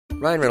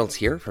Ryan Reynolds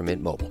here from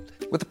Mint Mobile.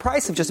 With the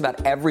price of just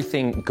about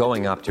everything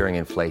going up during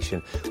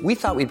inflation, we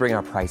thought we'd bring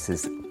our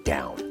prices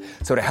down.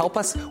 So to help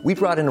us, we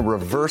brought in a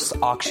reverse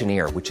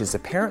auctioneer, which is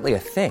apparently a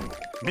thing.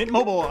 Mint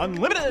Mobile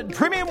Unlimited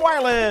Premium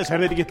Wireless. How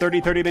to get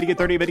 30, 30, bit to get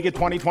 30, bit to get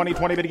 20, 20,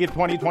 20, bit to get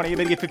 20, 20,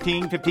 bit to get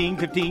 15, 15,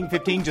 15,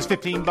 15, just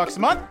 $15 a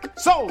month?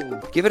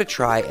 Sold! Give it a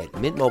try at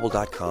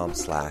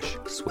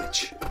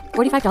mintmobile.com/switch.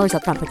 $45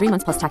 up front for 3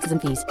 months plus taxes and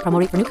fees. Promo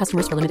rate for new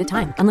customers for limited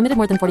time. Unlimited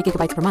more than 40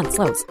 gigabytes per month.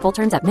 Slows full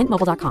terms at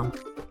mintmobile.com.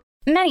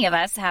 Many of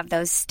us have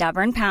those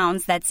stubborn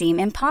pounds that seem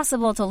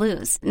impossible to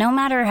lose, no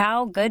matter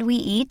how good we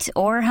eat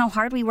or how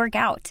hard we work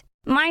out.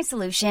 My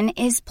solution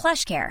is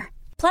PlushCare.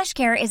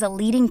 PlushCare is a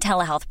leading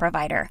telehealth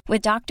provider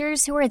with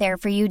doctors who are there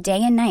for you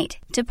day and night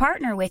to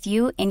partner with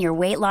you in your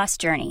weight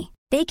loss journey.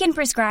 They can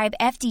prescribe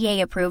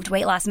FDA-approved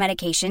weight loss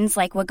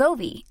medications like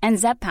Wegovy and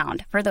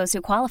Zepbound for those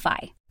who qualify.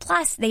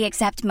 Plus, they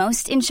accept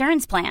most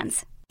insurance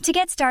plans. To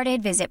get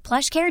started, visit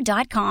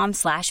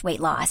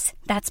plushcare.com/weightloss.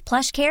 That's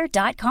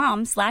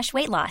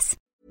plushcare.com/weightloss.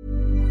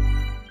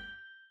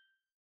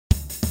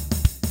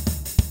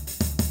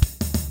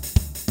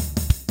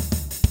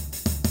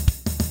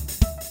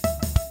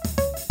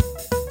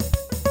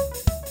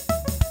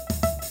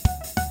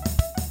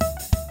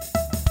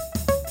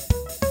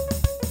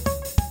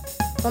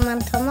 Får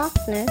man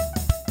tomat nu?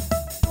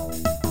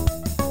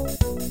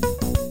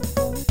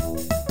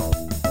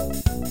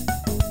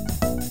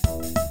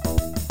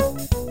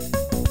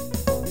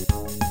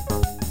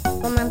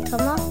 Får man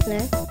tomat nu?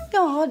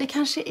 Ja, det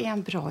kanske är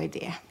en bra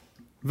idé.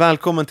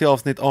 Välkommen till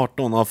avsnitt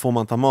 18 av Får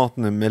man ta mat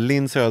nu med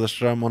Linn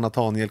Söderström och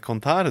Nathaniel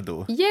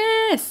Contardo.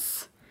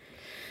 Yes!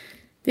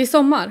 Det är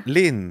sommar.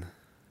 Linn,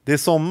 det är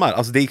sommar.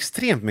 Alltså det är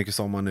extremt mycket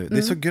sommar nu. Det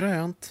är så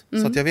grönt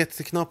så att jag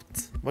vet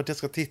knappt vart jag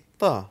ska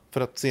titta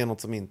för att se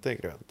något som inte är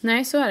grönt.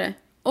 Nej, så är det.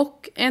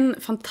 Och en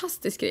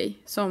fantastisk grej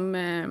som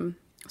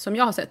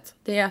jag har sett,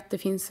 det är att det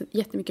finns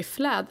jättemycket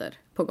fläder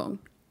på gång.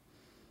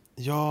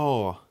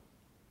 Ja.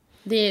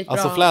 Det är ett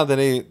alltså bra... fläder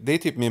det är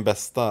typ min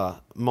bästa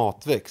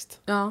matväxt.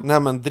 Ja. Nej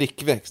men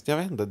drickväxt, jag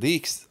vet inte. Det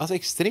är alltså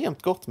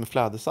extremt gott med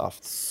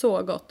flädersaft.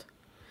 Så gott.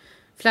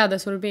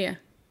 Flädersorbet.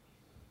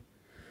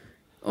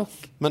 Och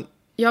men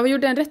jag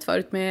gjorde en rätt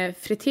förut med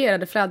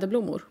friterade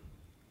fläderblommor.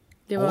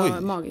 Det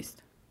var magiskt.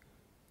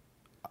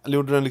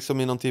 Gjorde du den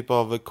liksom i någon typ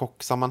av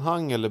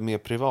kocksammanhang eller mer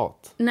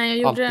privat? Nej, jag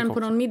gjorde den på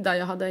någon middag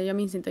jag hade. Jag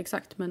minns inte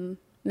exakt, men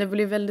det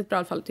blev väldigt bra i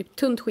alla fall. Typ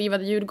tunt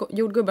skivade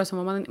jordgubbar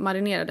som var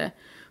marinerade.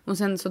 Och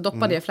sen så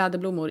doppade jag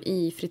fläderblommor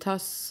i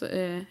fritös,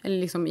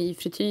 eller liksom i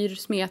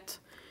frityrsmet.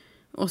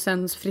 Och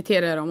sen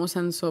friterade jag dem och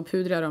sen så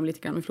pudrade jag dem lite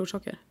grann med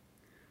florsocker.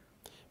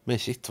 Men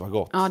shit vad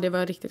gott. Ja, det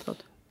var riktigt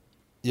gott.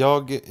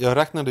 Jag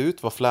räknade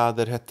ut vad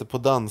fläder hette på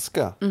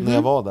danska när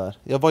jag var där.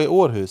 Jag var i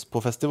Århus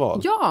på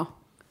festival. Ja!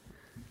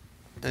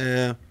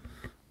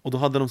 Och då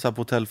hade de så här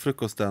på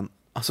hotellfrukosten,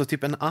 alltså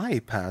typ en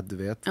iPad, du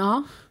vet.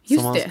 Ja,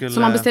 just som det.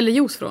 Som man beställer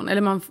juice från,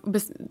 eller man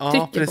trycker på.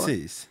 Ja,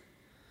 precis.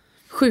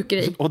 Sjuk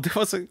grej. Och det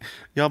var så,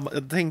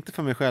 jag tänkte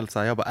för mig själv så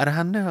här, jag bara, är det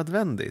här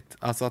nödvändigt?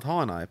 Alltså att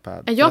ha en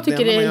iPad? Jag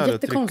tycker det är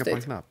jättekonstigt.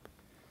 jättekonstigt.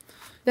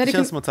 Det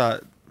känns som att så här,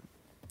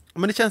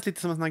 men det känns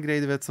lite som en sån här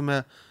grej, du vet, som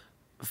är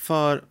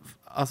för,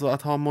 alltså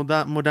att ha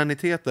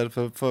moderniteter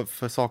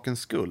för sakens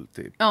skull,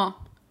 typ. Ja,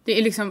 det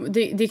är liksom,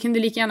 det kan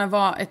lika gärna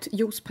vara ett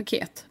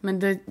juicepaket, men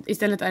det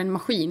istället är en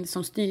maskin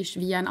som styrs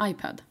via en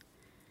iPad.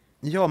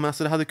 Ja, men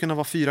alltså det hade kunnat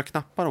vara 4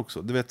 knappar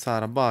också. Du vet så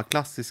här, bara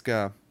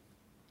klassiska.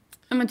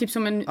 Ja, men typ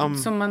som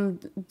som man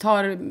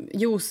tar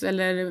juice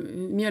eller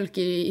mjölk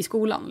i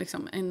skolan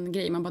liksom, en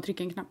grej, man bara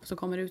trycker en knapp och så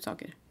kommer det ut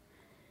saker.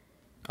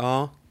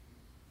 Ja.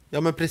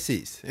 Ja, men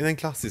precis. I den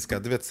klassiska,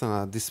 du vet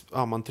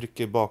såna man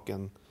trycker bak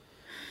en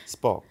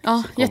spak.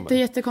 Ja,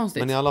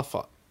 jättekonstigt. Men i alla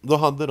fall, då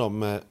hade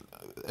de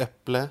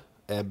äpple,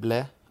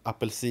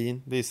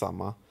 apelsin, det är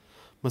samma.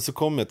 Men så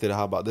kom jag till det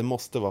här bara, det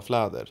måste vara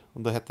fläder.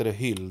 Och då hette det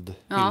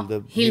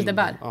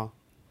Hildebär. Ja.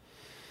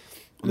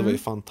 Och det var ju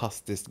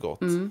fantastiskt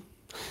gott.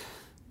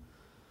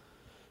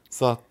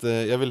 Så att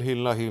jag vill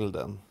hylla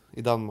Hylden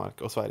i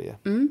Danmark och Sverige.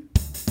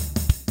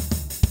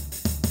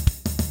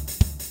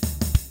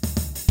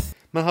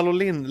 Men hallå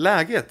Linn,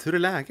 läget? Hur är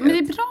läget? Men det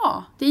är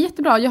bra, det är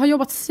jättebra. Jag har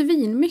jobbat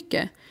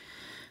svinmycket.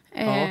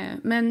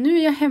 Men nu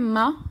är jag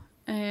hemma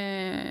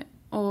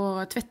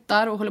och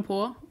tvättar och håller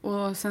på.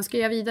 Och sen ska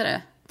jag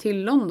vidare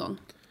till London.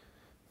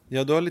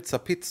 Ja, du har lite så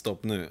här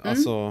pitstop nu,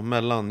 alltså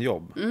mellan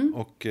jobb.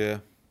 Och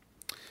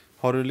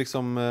har du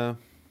liksom,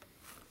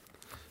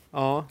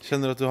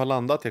 känner du att du har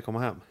landat till att komma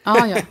hem?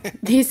 Ja,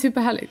 det är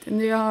superhärligt.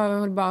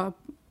 Jag vill bara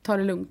ta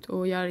det lugnt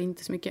och gör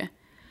inte så mycket.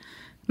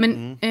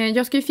 Men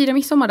jag ska ju fira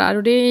midsommar där,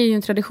 och det är ju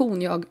en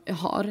tradition jag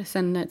har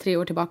sedan 3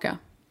 år tillbaka.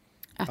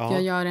 Att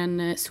jag gör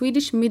en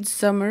Swedish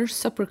Midsummer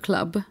Supper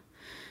Club.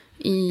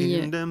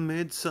 In the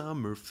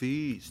Midsummer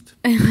Feast.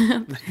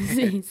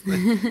 Precis.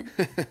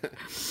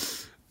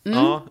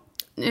 Ja,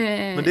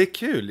 men det är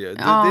kul ju.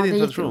 Det är din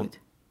tradition.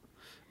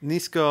 Ni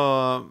ska...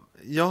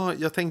 Ja,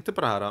 jag tänkte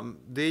på det här.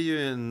 Det är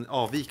ju en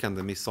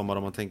avvikande midsommar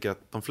om man tänker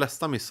att de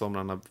flesta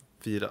midsomrarna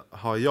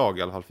har jag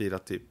i alla fall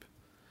firat typ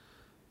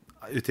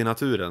ute i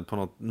naturen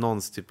på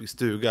någons typ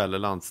stuga eller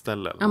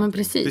landställe. Eller men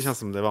precis. Det känns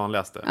som det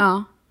vanligaste.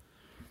 Ja.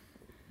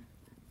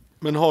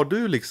 Men har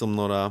du liksom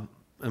några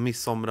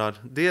midsommar...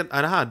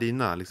 Är det här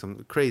dina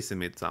liksom crazy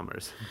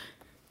midsummers?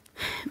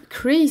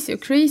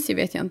 Crazy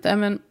vet jag inte,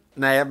 men...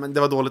 Nej, men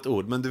det var dåligt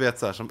ord. Men du vet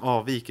så här som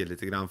avviker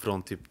lite grann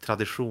från typ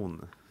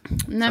tradition.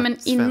 Nej, men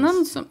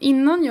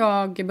innan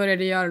jag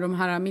började göra de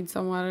här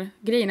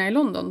midsommargrejerna i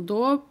London,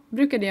 då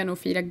brukade jag nog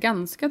fira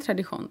ganska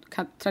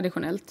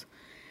traditionellt.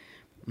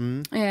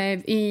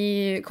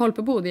 I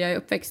Kolpebo, där jag är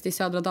uppväxt i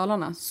södra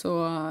Dalarna,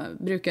 så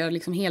brukar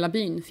liksom hela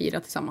byn fira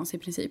tillsammans i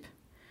princip.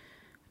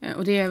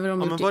 Och det är väl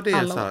men var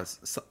det så här,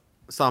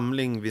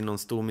 samling vid någon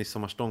stor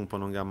midsommarstång på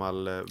någon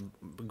gammal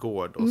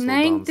gård? Och så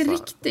nej, dansa? inte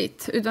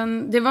riktigt.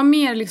 Utan det var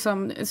mer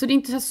liksom... Så det är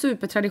inte så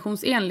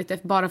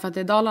supertraditionsenligt bara för att det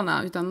är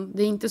Dalarna. Utan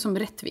det är inte som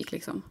Rättvik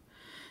liksom.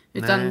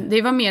 Utan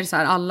det var mer så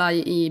här, alla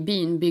i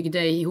byn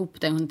byggde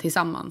ihop den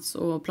tillsammans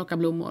och plockade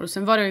blommor. Och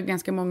sen var det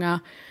ganska många...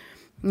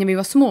 När vi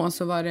var små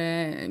så var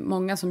det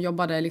många som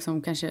jobbade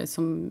liksom kanske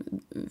som...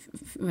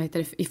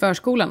 i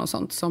förskolan och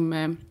sånt.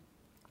 Som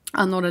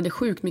anordnade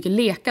sjukt mycket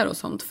lekar och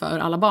sånt för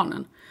alla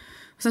barnen.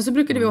 Sen så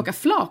brukade vi åka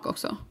flak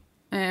också.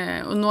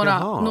 Och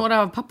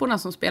några av papporna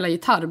som spelar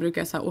gitarr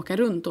brukar så här åka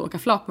runt och åka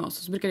flak med oss.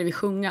 Och så brukade vi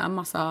sjunga en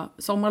massa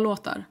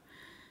sommarlåtar.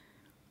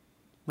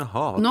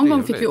 Jaha, någon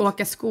gång fick vi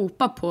åka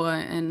skopa på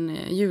en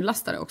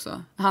hjullastare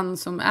också. Han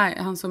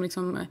som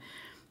liksom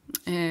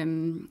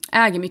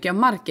äger mycket av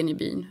marken i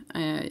byn.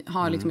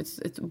 Har liksom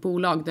ett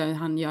bolag där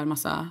han gör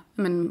massa...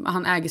 Men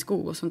han äger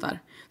skog och sånt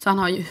där. Så han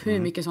har ju hur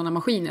mycket sådana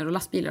maskiner och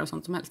lastbilar och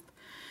sånt som helst.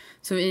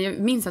 Så jag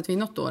minns att vi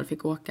något år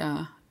fick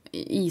åka...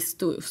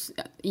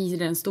 I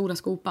den stora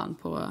skopan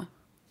på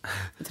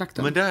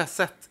traktorn. Men det har jag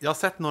sett. Jag har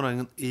sett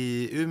några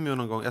i Umeå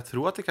någon gång. Jag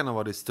tror att det kan ha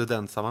varit i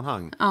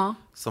studentsammanhang. Ja.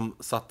 Som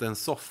satte en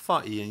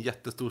soffa i en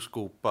jättestor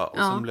skopa. Och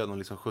så blev de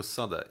liksom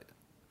skjutsade.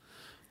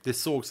 Det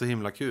såg så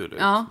himla kul ut.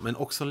 Ja. Men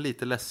också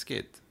lite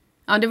läskigt.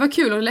 Ja, det var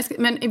kul och läskigt.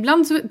 Men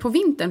ibland så, på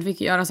vintern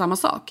fick vi göra samma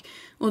sak.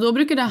 Och då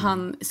brukade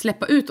han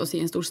släppa ut oss i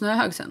en stor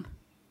snöhög sen.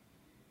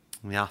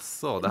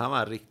 Jaså, det här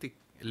var riktigt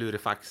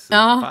lurifax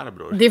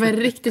farbror. Det var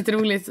riktigt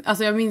roligt.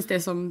 Alltså jag minns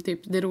det som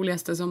typ det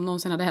roligaste som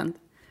någonsin hade hänt.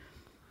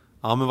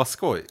 Ja, men vad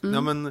skoj.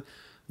 Ja, men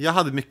jag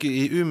hade mycket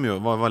i Umeå.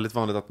 Var väldigt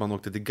vanligt att man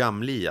åkte till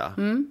Gamlia.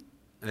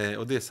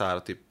 Och det är så här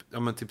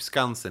typ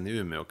Skansen i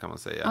Umeå kan man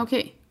säga.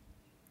 Okej.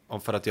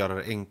 Och för att göra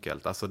det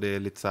enkelt. Alltså det är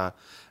lite så här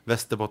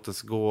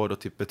Västerbottens gård och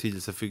typ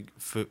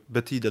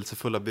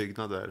betydelsefulla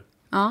byggnader.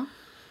 Ja.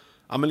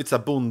 Ja, men lite så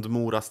här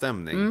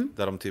bondmora-stämning.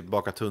 Där de typ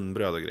bakar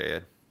tunnbröd och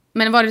grejer.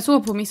 Men var det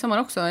så på midsommar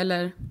också,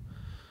 eller?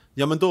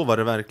 Ja, men då var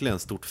det verkligen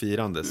stort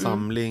firande.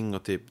 Samling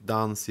och typ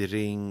dans i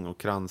ring och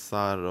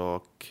kransar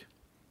och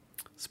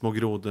små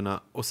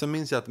grodorna. Och sen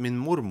minns jag att min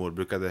mormor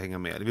brukade hänga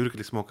med. Vi brukade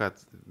liksom åka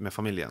med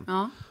familjen.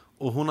 Ja.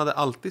 Och hon hade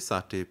alltid så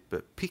här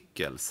typ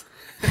pickles.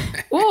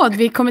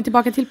 Vi kommer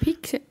tillbaka till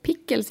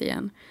pickles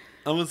igen.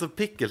 Ja, men så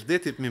pickles, det är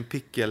typ min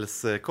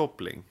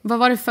pickles-koppling. Vad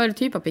var det för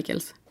typ av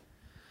pickles?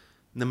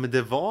 Nej, men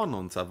det var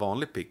någon så här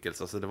vanlig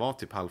pickles. Alltså det var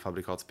typ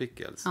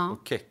halvfabrikatspickles. Ja.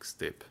 Och kex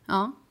typ.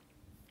 Ja.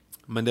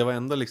 Men det var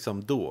ändå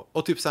liksom då.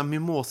 Och typ så här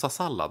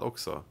mimosasallad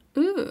också.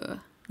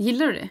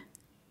 Gillar du det?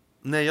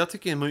 Nej, jag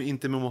tycker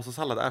inte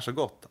mimosasallad är så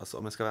gott. Alltså,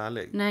 om jag ska vara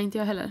ärlig. Nej, inte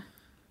jag heller.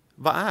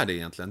 Vad är det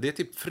egentligen? Det är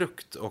typ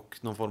frukt och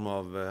någon form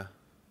av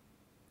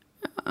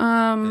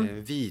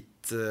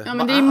vit... Ja,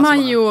 men det är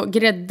majo,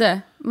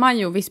 grädde.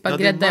 Majo, vispad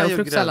grädde och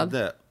fruktsallad.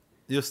 Grädde.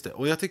 Just det.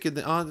 Och jag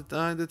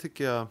tycker... det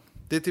tycker jag...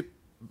 Det är typ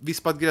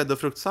vispad grädde och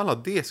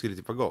fruktsallad. Det skulle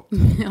typ vara gott.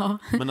 Ja.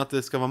 Men att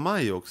det ska vara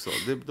majo också.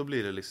 Då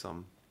blir det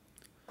liksom...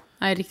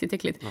 Nej, riktigt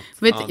äckligt.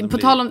 På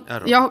tal om,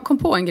 jag kom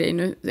på en grej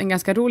nu, en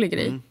ganska rolig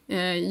grej.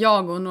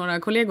 Jag och några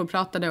kollegor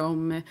pratade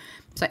om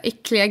så här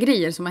äckliga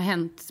grejer som har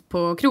hänt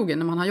på krogen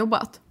när man har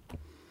jobbat.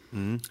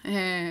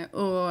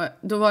 Och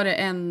då var det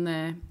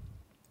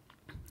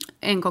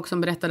en kock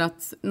som berättade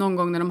att någon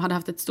gång när de hade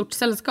haft ett stort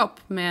sällskap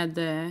med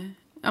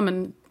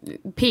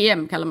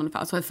PM kallar man det för,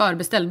 alltså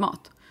förbeställd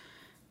mat.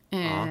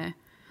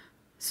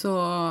 Så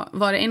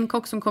var det en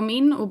kock som kom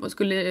in och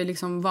skulle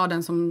liksom vara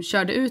den som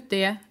körde ut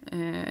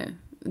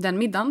den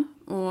middagen.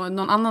 Och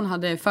någon annan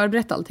hade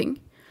förberett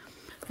allting.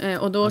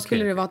 Och då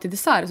skulle det vara till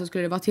dessert, så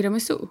skulle det vara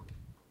tiramisu.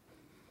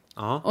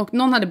 Och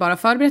någon hade bara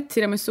förberett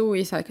tiramisu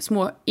i så här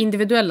små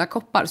individuella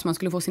koppar, så man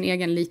skulle få sin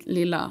egen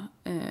lilla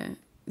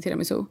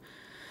tiramisu.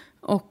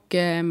 Och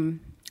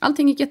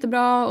allting gick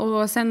jättebra.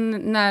 Och sen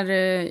när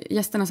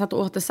gästerna satt och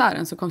åt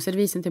desserten så kom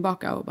servisen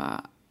tillbaka och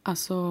bara,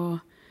 alltså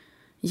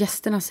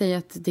gästerna säger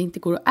att det inte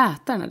går att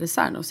äta den här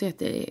desserten och säger att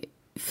det är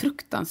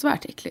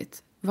fruktansvärt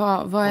äckligt.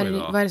 Vad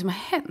är det som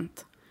har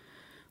hänt?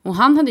 Och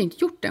han hade inte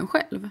gjort den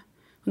själv.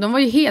 De var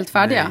ju helt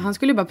färdiga. Nej. Han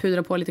skulle bara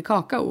pudra på lite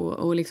kaka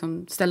och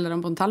liksom ställa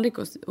dem på en tallrik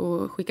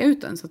och skicka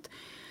ut den. Så att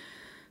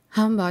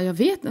han bara, jag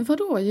vet inte,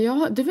 vadå?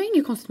 Det var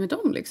inget konstigt med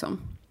dem liksom.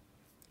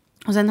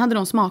 Och sen hade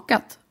de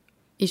smakat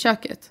i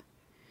köket.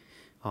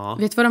 Ja.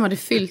 Vet du vad de hade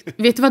fyllt?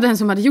 Vet du vad den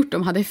som hade gjort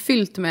dem hade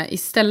fyllt med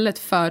istället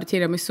för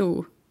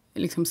tiramisu,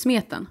 liksom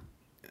smeten?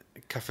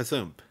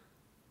 Kaffesump.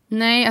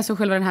 Nej, alltså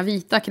själva den här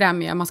vita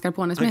krämiga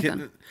mascarpone-smeten.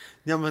 Okay.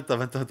 Ja,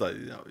 vänta.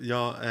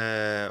 Ja,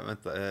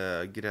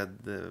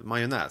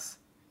 majonnäs.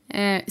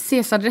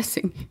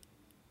 Caesar-dressing.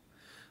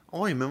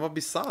 Oj, men vad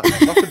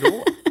bisarrt. Varför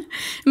då?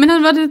 Men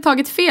han hade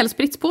tagit fel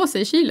spritspåse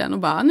i kylen och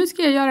bara, nu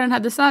ska jag göra den här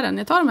desserten.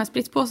 Jag tar de här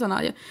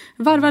spritspåsarna, jag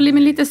varvar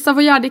med lite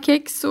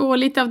savoyardi-kex och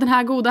lite av den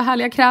här goda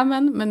härliga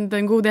krämen. Men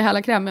den goda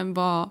härliga krämen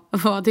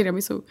var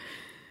tiramisu.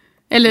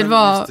 Eller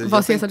var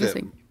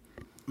Caesar-dressing.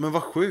 Men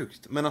vad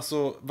sjukt. Men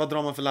alltså, vad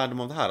drar man för lärdom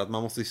av det här? Att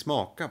man måste ju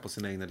smaka på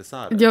sina egna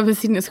desserter. Det var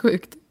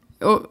sinnessjukt.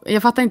 Och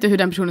jag fattar inte hur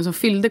den personen som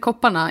fyllde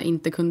kopparna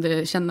inte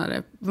kunde känna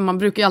det. Man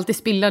brukar ju alltid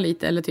spilla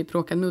lite eller typ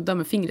råka nudda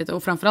med fingret.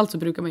 Och framförallt så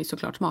brukar man ju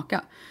såklart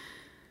smaka.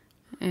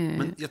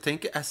 Men jag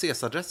tänker, är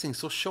Caesar-dressing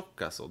så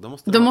tjock alltså?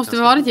 Det måste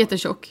ha varit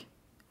jättetjock.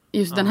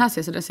 Just den här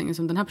Caesar-dressingen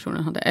som den här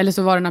personen hade. Eller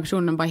så var den här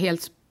personen bara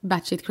helt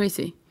batshit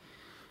crazy.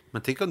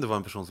 Men tänk om det var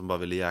en person som bara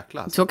ville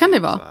jäklas. Så kan det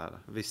vara.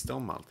 Visste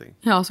om allting.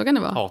 Ja, så kan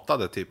det vara.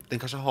 Den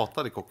kanske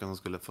hatade kocken som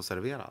skulle få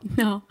servera.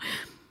 Ja.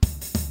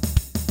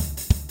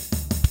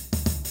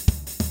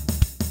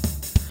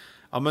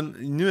 Ja, men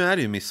nu är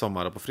det ju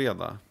midsommar på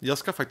fredag. Jag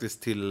ska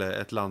faktiskt till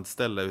ett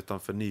landställe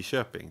utanför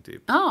Nyköping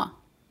typ. Ja.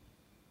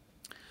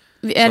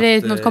 Är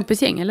det något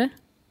kompisgäng eller?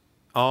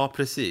 Ja,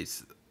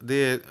 precis.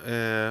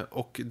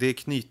 Och det är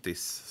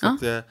knytis. Så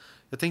att,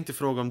 jag tänkte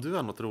fråga om du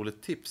har något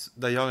roligt tips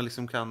där jag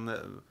liksom kan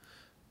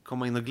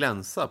komma in och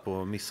glänsa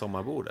på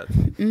midsommarbordet.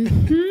 Ni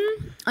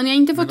har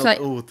inte fått något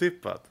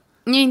otippat.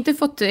 Ni har inte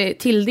fått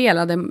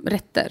tilldelade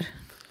rätter,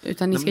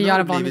 utan ni ska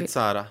göra vanligt.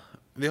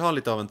 Vi har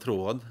lite av en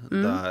tråd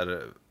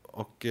där,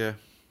 och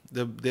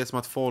det är som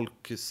att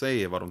folk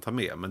säger vad de tar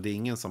med, men det är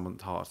ingen som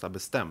har så här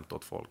bestämt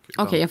åt folk.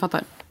 Okej, jag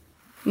fattar.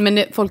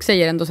 Men folk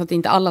säger ändå så att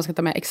inte alla ska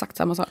ta med exakt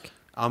samma sak.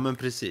 Ja, men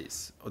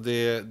precis. Och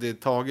det är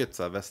taget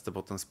så här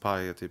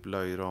västerbottenspaj och typ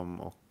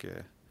löjrom och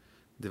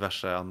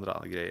diverse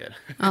andra grejer.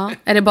 Ja.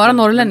 Är det bara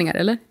norrlänningar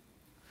eller?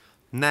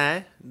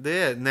 Nej,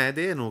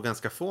 det är nog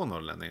ganska få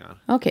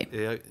norrlänningar.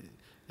 Okej.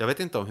 Jag vet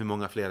inte om hur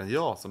många fler än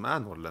jag som är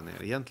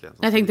norrlänningar egentligen.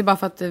 Jag tänkte bara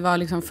för att det var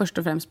liksom först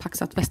och främst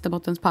paxat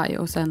västerbottenspaj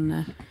och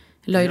sen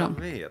löjrom.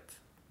 Jag vet.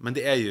 Men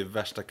det är ju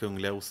värsta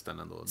kungliga osten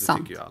ändå. Det Sant.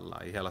 tycker ju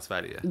alla i hela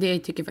Sverige. Det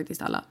tycker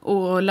faktiskt alla.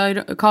 Och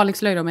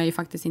Kalix löjrom är ju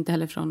faktiskt inte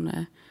heller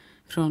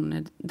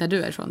från där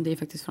du är ifrån. Det är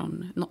faktiskt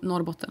från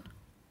Norrbotten.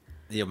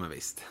 Ja, men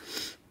visst.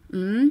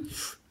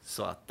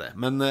 Så att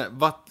men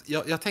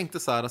jag tänkte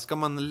så här, ska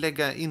man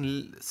lägga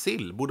in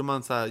sill? Borde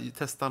man så här,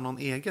 testa någon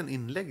egen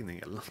inläggning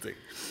eller någonting?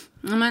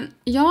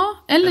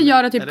 Eller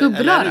göra typ gubbröra.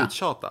 Eller är det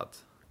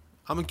uttjatat?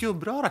 Ja, men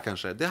gubbröra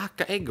kanske. Det är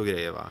hacka ägg och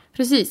grejer, va?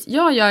 Precis.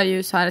 Jag gör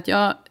ju så här att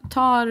jag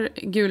tar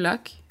gul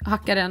lök,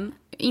 hackar den,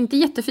 inte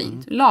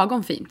jättefint,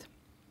 lagom fint.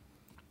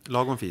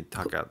 Lagom fint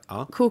hackad,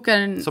 ja. Kokar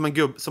den.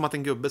 Som att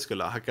en gubbe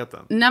skulle ha hackat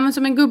den. Nej, men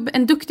som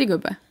en duktig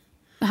gubbe.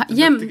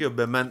 En duktig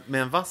gubbe, men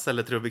med en vass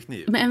eller trubbig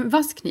kniv? Med en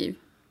vass kniv.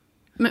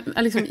 Men,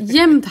 liksom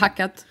jämnt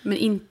hackat, men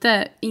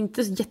inte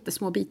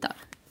jättesmå bitar.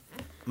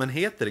 Men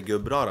heter det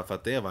gubbröra för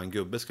att det är vad en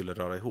gubbe skulle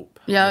röra ihop?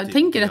 Jag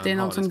tänker att det är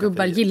något som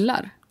gubbar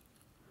gillar.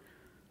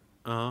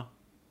 Ja.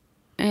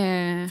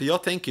 För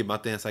jag tänker ju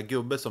att det är en sån här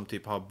gubbe som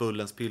typ har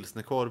bullens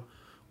pilsnerkorv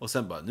och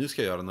sen bara, nu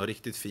ska jag göra något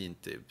riktigt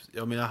fint typ.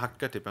 Ja, men jag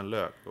hackar typ en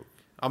lök.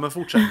 Ja, men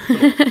fortsätt.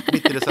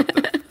 Mitt i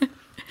receptet.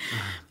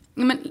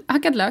 Men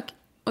hackad lök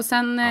och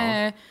sen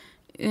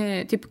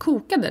typ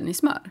koka den i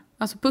smör.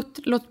 Alltså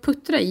låt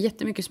puttra i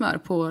jättemycket smör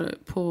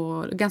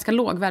på ganska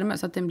låg värme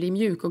så att den blir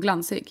mjuk och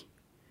glansig.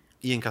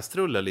 I en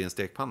kastrull eller i en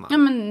stekpanna? Ja,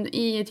 men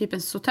i typ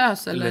en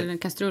sautös eller en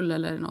kastrull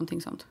eller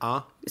någonting sånt.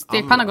 Ja.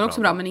 Stekpanna går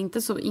också bra, men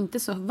inte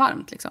så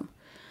varmt liksom.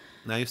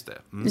 Nej, just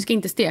det. Det ska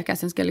inte stekas,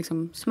 den ska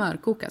liksom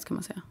smörkokas kan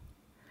man säga.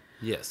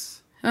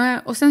 Yes.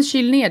 Och sen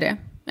kyl ner det.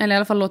 Eller i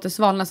alla fall låt det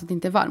svalna så att det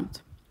inte är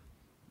varmt.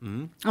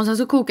 Och sen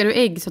så kokar du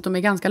ägg så att de är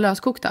ganska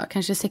löskokta.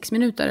 Kanske 6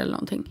 minuter eller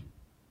någonting.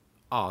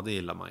 Ja, det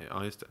gillar man ju.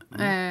 Ja, just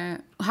det.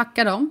 Och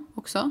hacka dem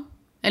också.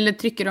 Eller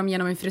trycker dem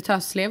genom en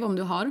fritösslev om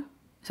du har.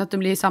 Så att de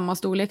blir i samma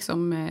storlek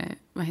som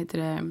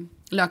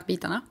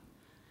lökbitarna.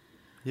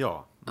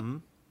 Ja.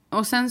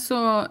 Och sen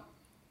så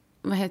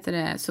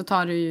så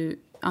tar du ju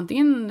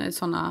antingen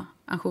såna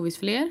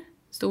ansjovisfiléer,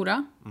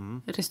 stora.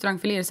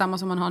 Restaurangfiléer, samma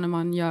som man har när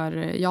man gör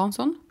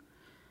Jansson.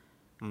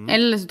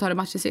 Eller så tar du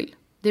matjessill.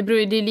 Det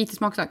är lite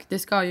smaksak. Det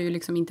ska ju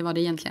liksom inte vara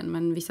det egentligen,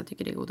 men vissa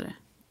tycker det är godare.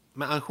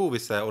 Men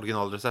ansjovis är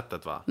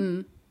originalreceptet, va?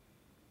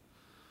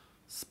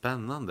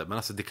 Spännande. Men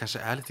alltså det kanske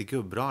är lite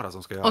gubbröra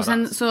som ska göras. Och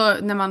sen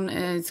så när man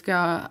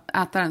ska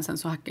äta den sen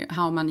så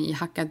har man i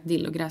hackad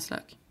dill och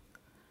gräslök.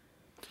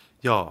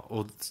 Ja,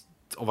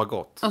 och vad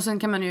gott. Och sen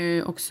kan man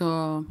ju också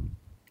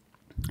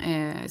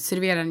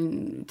servera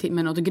den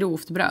med något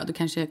grovt bröd.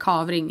 Kanske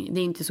kavring. Det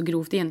är inte så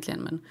grovt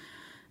egentligen,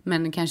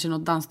 men kanske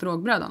något danskt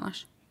rågbröd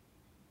annars.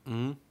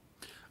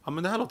 Ja,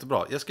 men det här låter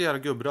bra. Jag ska göra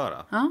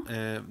gubbröra. Ja.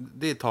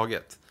 Det är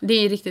taget. Det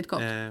är riktigt gott.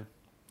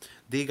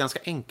 Det är ganska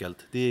enkelt.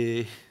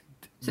 Det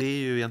är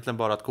ju egentligen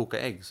bara att koka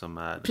ägg som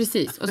är...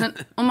 Precis. Och sen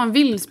om man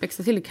vill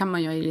spexa till kan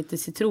man göra i lite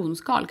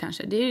citronskal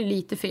kanske. Det är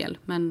lite fel,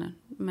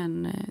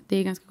 men det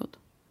är ganska gott.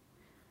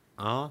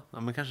 Ja,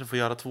 men kanske får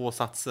göra 2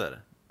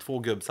 satser. 2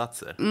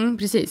 gubbsatser.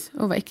 Precis.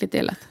 Och vad äckligt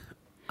det lät.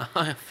 Ja,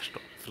 jag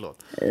förstår.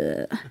 Förlåt.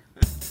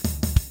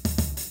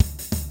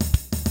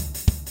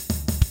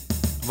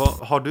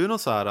 Har du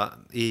något så här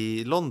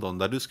i London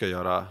där du ska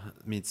göra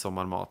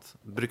midsommarmat?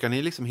 Brukar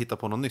ni liksom hitta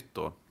på något nytt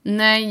då?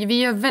 Nej,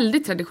 vi gör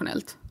väldigt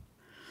traditionellt.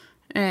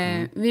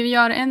 Vi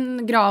gör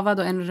en gravad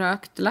och en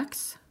rökt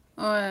lax.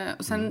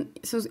 Och sen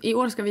så i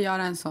år ska vi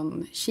göra en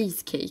sån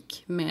cheesecake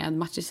med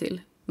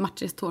matjessill.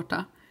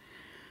 Matjestårta.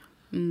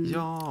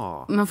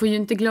 Ja. Man får ju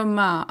inte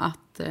glömma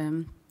att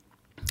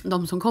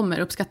de som kommer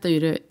uppskattar ju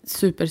det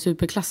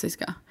super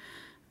klassiska.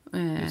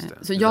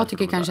 Så jag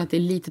tycker kanske att det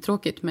är lite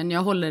tråkigt, men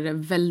jag håller det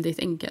väldigt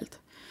enkelt.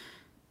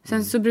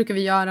 Sen så brukar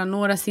vi göra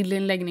några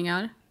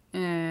sillinläggningar.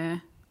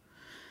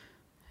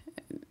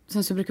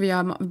 Sen så brukar vi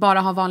bara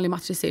ha vanlig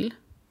matjessill.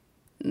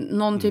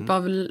 Någon typ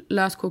av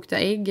löskokta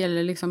ägg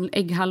eller liksom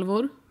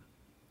ägghalvor.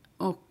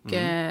 Och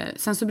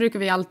sen så brukar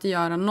vi alltid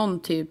göra någon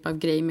typ av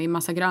grej med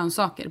massa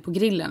grönsaker på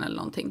grillen eller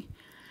någonting.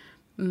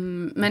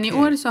 Men i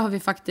år så har vi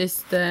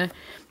faktiskt...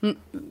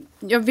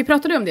 vi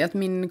pratade om det, att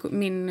min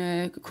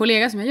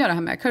kollega som jag gör det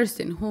här med,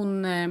 Kirstin,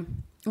 hon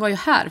var ju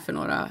här för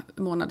några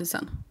månader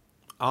sedan.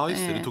 Ja,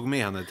 just det. Du tog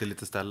med henne till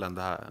lite ställen,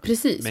 det här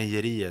precis.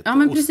 mejeriet. Ja,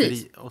 men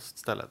precis.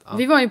 Oststället. Ja.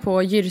 Vi var ju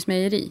på Djurs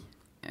mejeri.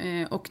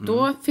 Och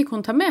då fick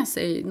hon ta med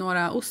sig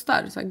några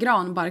ostar, så här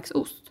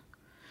granbarksost.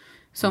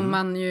 Som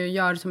man ju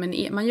gör som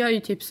man gör ju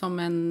typ som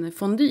en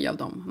fondue av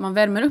dem. Man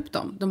värmer upp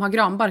dem. De har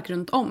granbark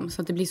runt om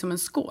så att det blir som en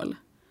skål.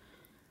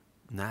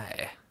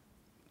 Nej.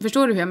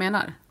 Förstår du hur jag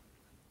menar?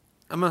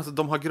 Ja, men alltså,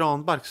 de har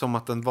granbark som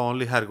att en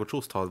vanlig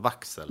herrgårdsost har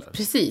vax, eller?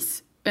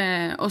 Precis.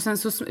 Och sen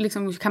så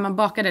liksom kan man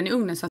baka den i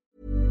ugnen så att...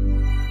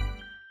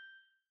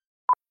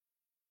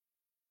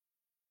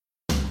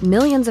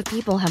 Millions of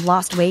people have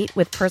lost weight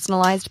with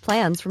personalized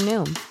plans from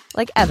Noom.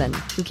 Like Evan,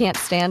 who can't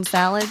stand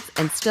salads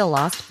and still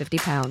lost 50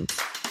 pounds.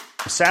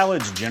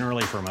 Salads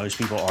generally for most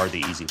people are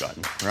the easy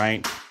button,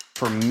 right?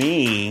 For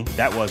me,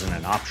 that wasn't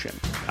an option.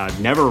 I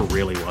never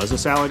really was a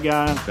salad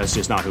guy. That's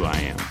just not who I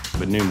am.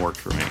 But Noom worked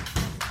for me.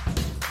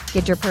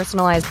 Get your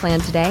personalized plan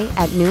today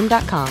at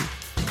Noom.com.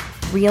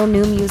 Real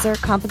Noom user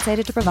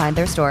compensated to provide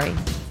their story.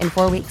 In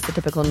 4 weeks, the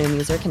typical Noom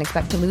user can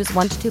expect to lose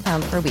 1 to 2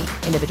 pounds per week.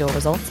 Individual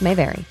results may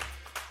vary.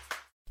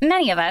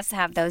 Many of us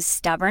have those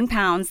stubborn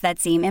pounds that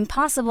seem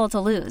impossible to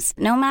lose,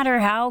 no matter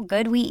how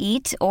good we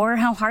eat or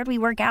how hard we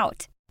work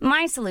out.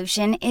 My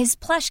solution is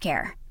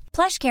PlushCare.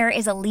 PlushCare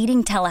is a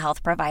leading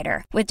telehealth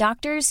provider with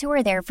doctors who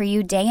are there for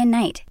you day and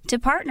night to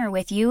partner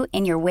with you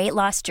in your weight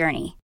loss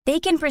journey. They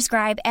can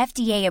prescribe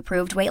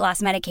FDA-approved weight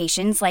loss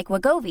medications like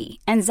Wegovy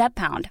and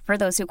Zepbound for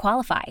those who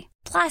qualify.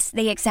 Plus,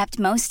 they accept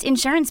most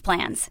insurance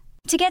plans.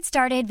 To get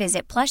started,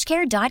 visit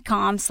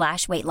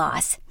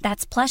plushcare.com/weightloss.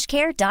 That's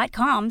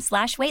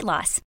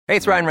plushcare.com/weightloss. Hey,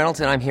 it's Ryan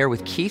Reynolds, and I'm here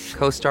with Keith,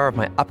 co-star of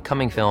my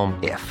upcoming film,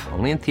 If,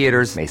 only in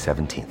theaters May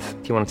 17th.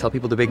 Do you want to tell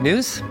people the big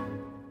news?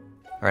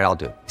 All right,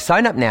 I'll do it.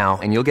 Sign up now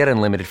and you'll get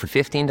unlimited for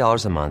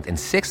 $15 a month and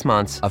 6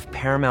 months of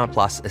Paramount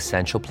Plus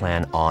Essential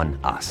Plan on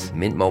us.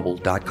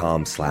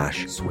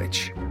 MintMobile.com/switch.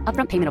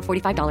 Upfront payment of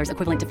 $45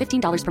 equivalent to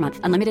 $15 per month.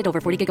 Unlimited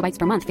over 40 gigabytes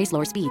per month. Face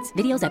lower speeds.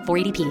 Videos at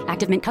 480p.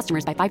 Active Mint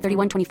customers by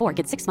 531.24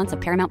 get 6 months of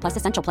Paramount Plus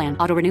Essential Plan.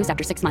 Auto renews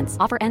after 6 months.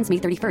 Offer ends May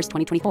 31st,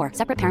 2024.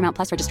 Separate Paramount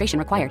Plus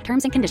registration required.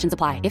 Terms and conditions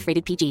apply if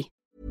rated PG.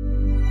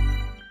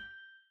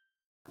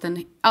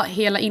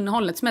 Hela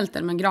innehållet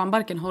smälter, men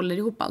granbarken håller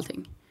ihop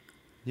allting.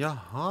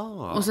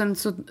 Jaha. Och sen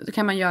så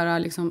kan man göra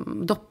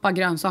liksom, doppa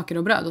grönsaker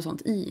och bröd och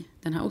sånt i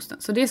den här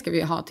osten. Så det ska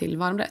vi ha till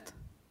varmrätt.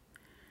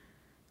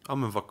 Ja,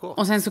 men vad gott.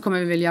 Och sen så kommer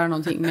vi väl göra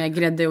någonting med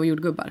grädde och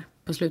jordgubbar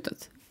på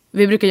slutet.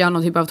 Vi brukar göra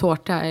någon typ av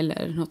tårta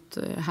eller något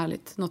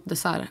härligt, något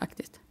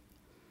dessertaktigt.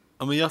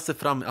 Ja, men jag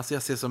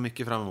ser så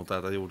mycket fram emot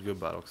att äta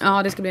jordgubbar också.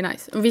 Ja, det ska bli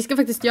nice. Och vi ska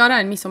faktiskt göra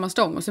en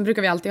midsommarstång och sen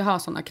brukar vi alltid ha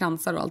såna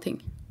kransar och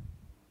allting.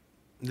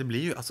 Det blir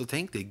ju, alltså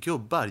tänk dig,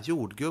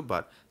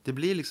 jordgubbar. Det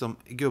blir liksom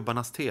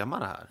gubbarnas tema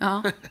det här.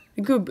 Ja,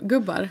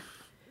 gubbar.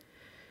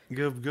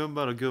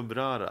 Gubbgubbar och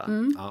gubbröra.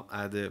 Ja,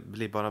 det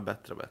blir bara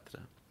bättre och bättre.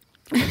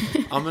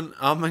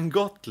 ja, men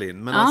gott,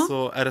 Linn. Men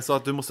alltså, är det så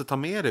att du måste ta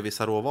med dig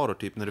vissa råvaror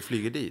typ när du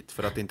flyger dit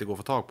för att det inte går att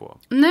få tag på?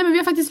 Nej, men vi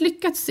har faktiskt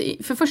lyckats,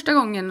 för första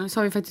gången så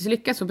har vi faktiskt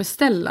lyckats att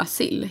beställa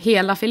sill,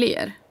 hela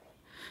filéer.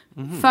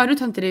 Förut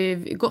har inte det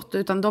gått,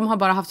 utan de har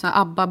bara haft såna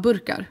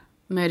ABBA-burkar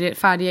med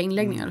färdiga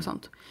inläggningar och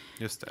sånt.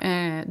 Just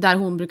det. Där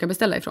hon brukar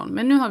beställa ifrån.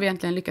 Men nu har vi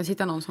egentligen lyckats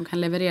hitta någon som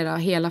kan leverera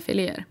hela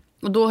filéer.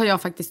 Och då har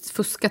jag faktiskt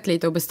fuskat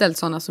lite och beställt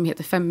sådana som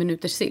heter 5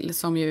 minuters sill.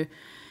 Som ju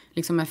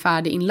liksom är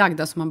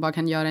färdiginlagda, så man bara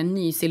kan göra en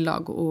ny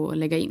sillag och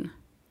lägga in.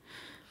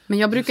 Men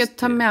jag brukar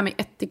ta med mig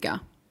ättika.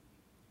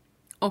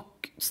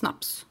 Och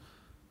snaps.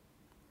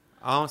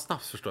 Ja,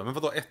 snaps förstår jag. Men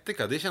vadå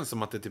ättika? Det känns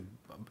som att det typ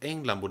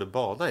England borde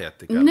bada i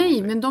ättika.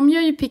 Nej, men de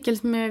gör ju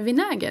pickles med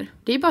vinäger.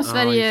 Det är bara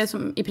Sverige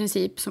som i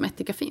princip som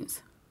ättika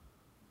finns.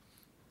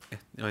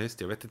 Ja, just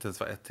det. Jag vet inte ens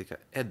vad ättika...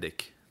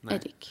 Eddik? Nej.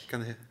 Eddik.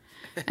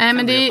 Nej,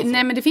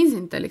 men det finns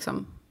inte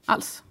liksom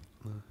alls.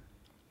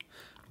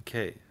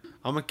 Okej.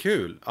 Ja, men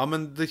kul. Ja,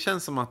 men det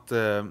känns som att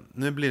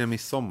nu blir det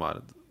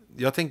midsommar.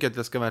 jag tänker att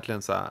jag ska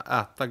verkligen så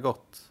här, äta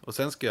gott. Och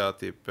sen ska jag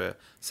typ...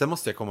 Sen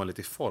måste jag komma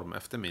lite i form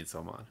efter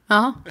midsommar.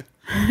 Ja.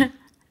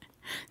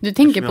 Du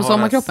tänker på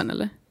sommarkroppen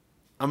eller?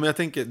 Ja, men jag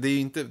tänker,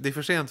 det är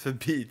för sent för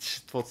beach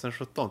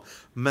 2017.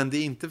 Men det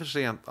är inte för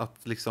sent att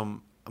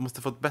liksom... Jag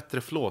måste få ett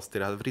bättre flås till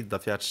det här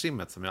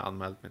Riddarfjärdssimmet som jag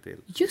anmält mig till.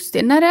 Just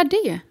det, när är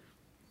det?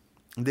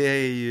 Det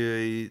är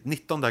ju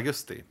 19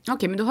 augusti.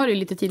 Okej, men då har du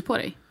lite tid på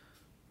dig.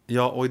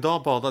 Ja, och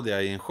idag badade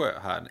jag i en sjö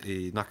här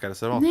i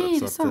Nackareservatet. Nej, det är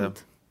så sant.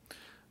 att,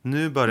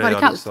 nu börjar var det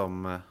jag kallt?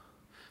 liksom...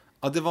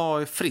 Ja, det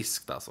var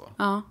friskt alltså.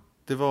 Ja.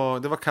 Det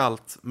var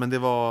kallt, men det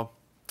var...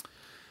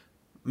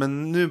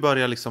 Men nu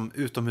börjar liksom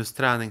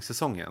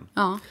utomhusträningssäsongen.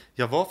 Ja.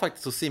 Jag var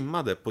faktiskt och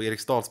simmade på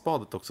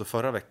Eriksdalsbadet också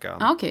förra veckan.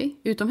 Ja, okej.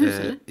 Utomhus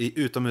eller? I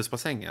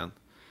utomhusbassängen.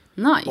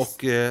 Nice.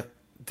 Och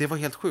det var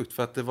helt sjukt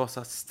för att det var så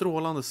här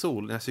strålande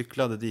sol när jag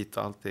cyklade dit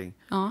och allting.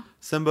 Ja.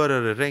 Sen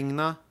började det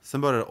regna,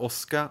 sen började det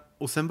åska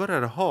och sen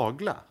började det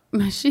hagla.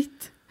 Men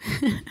shit.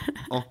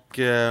 Och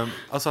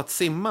alltså att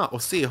simma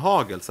och se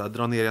hagel så här,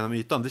 dra ner genom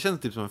ytan, det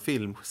känns typ som en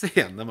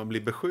filmscen när man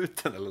blir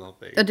beskjuten eller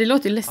någonting. Ja, det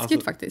låter ju läskigt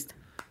alltså, faktiskt.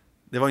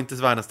 Det var inte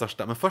världens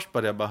största, men först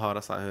började jag bara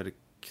höra så här hur det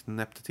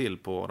knäppte till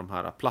på de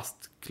här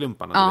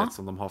plastklumparna Ja. du vet,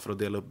 som de har för att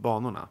dela upp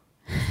banorna.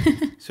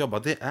 Så jag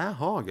bara, det är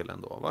hagel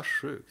ändå, vad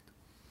sjukt.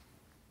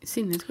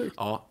 Sinnessjukt.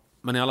 Ja,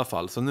 men i alla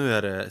fall, så nu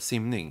är det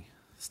simning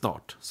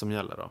snart som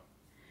gäller då.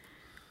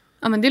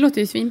 Ja, men det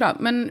låter ju svinbra.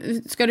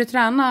 Men ska du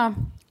träna...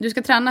 Du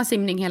ska träna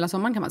simning hela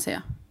sommaren kan man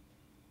säga.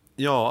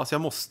 Ja, alltså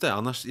jag måste,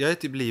 annars, jag är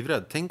typ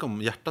livrädd. Tänk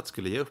om hjärtat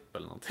skulle ge upp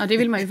eller någonting. Ja, det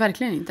vill man ju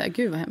verkligen inte.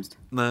 Gud vad hemskt.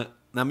 Nej,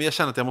 men jag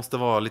känner att jag måste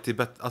vara lite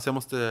bättre. Alltså jag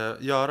måste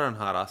göra den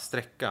här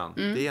sträckan.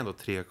 Det är ändå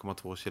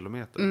 3,2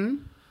 kilometer.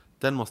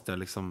 Den måste jag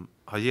liksom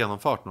ha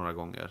genomfört några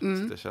gånger.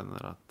 Så att jag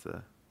känner att...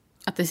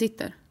 Att det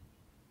sitter.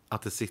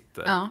 Att det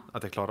sitter. Ja.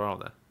 Att jag klarar av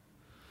det.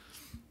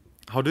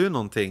 Har du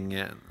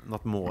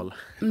något mål?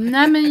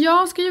 Nej, men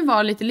jag ska ju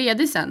vara lite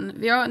ledig sen.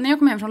 När jag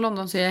kommer hem från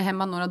London så är jag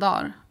hemma några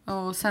dagar.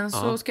 Och sen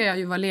så ska jag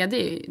ju vara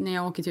ledig när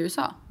jag åker till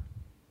USA.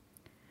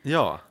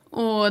 Ja.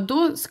 Och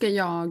då ska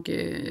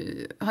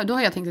då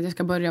har jag tänkt att jag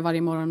ska börja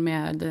varje morgon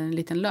med en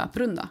liten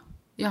löprunda.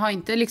 Jag har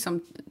inte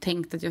liksom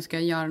tänkt att jag ska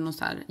göra något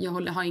så här. Jag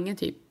har ingen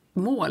typ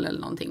mål eller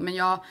någonting. Men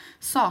jag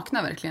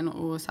saknar verkligen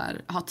att så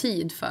här, ha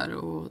tid för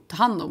att ta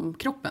hand om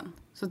kroppen.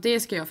 Så det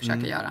ska jag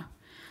försöka göra.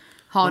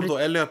 Men då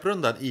är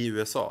löprundan i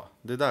USA?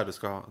 Det är där du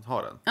ska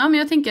ha den? Ja, men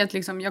jag tänker att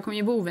liksom, jag kommer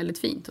ju bo väldigt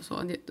fint och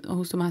så.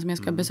 Hos de här som jag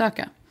ska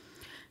besöka.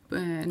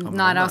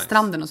 Nära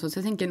stranden och så. Så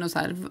jag tänker nog så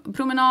här,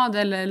 promenad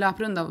eller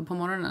löprunda på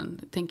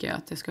morgonen tänker jag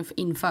att jag ska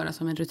införa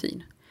som en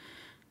rutin.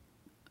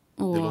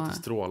 Och det låter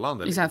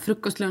strålande. liksom.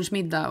 Frukost, lunch,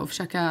 middag och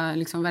försöka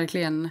liksom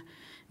verkligen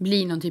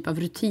bli någon typ av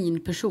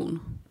rutinperson.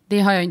 Det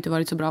har jag inte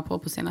varit så bra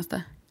på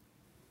senaste.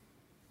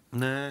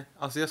 Nej,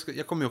 alltså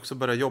jag kommer ju också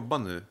börja jobba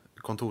nu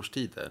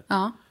kontorstider.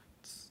 Ja.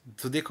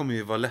 Så det kommer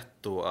ju vara lätt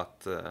då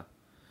att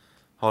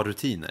ha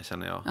rutiner,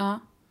 känner jag. Ja.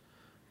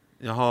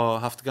 Jag har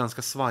haft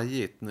ganska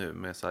svajigt nu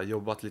med så här,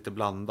 jobbat lite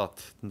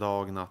blandat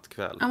dag, natt,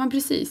 kväll. Ja, men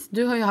precis.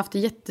 Du har ju haft det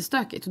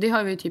jättestökigt och det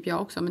har ju typ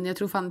jag också. Men jag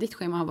tror fan ditt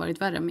schema har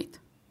varit värre än mitt.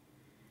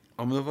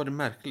 Ja, men då var det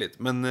märkligt.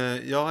 Men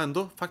jag har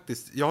ändå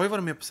faktiskt, jag har ju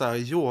varit med på så här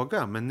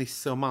yoga med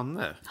Nisse och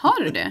Manne.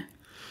 Har du det?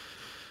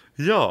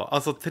 Ja,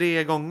 alltså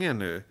 3 gånger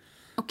nu.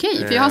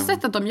 Okej, för jag har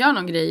sett att de gör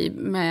någon grej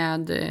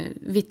med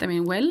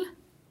Vitamin Well.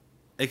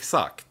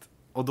 Exakt.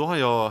 Och då har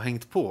jag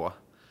hängt på.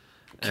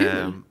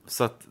 Kul.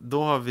 Så att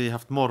då har vi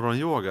haft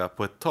morgonyoga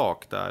på ett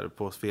tak där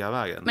på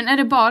Sveavägen. Men är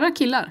det bara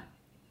killar?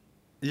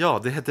 Ja,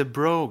 det heter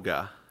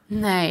Broga.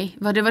 Nej,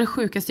 det var det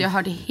sjukaste jag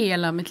hört i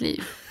hela mitt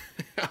liv.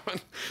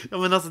 Ja,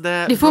 men alltså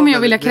det får mig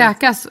att vilja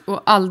kräkas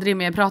och aldrig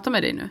mer prata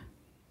med dig nu.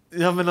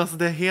 Ja, men alltså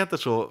det heter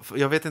så.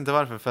 Jag vet inte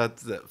varför. För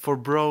att for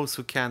bros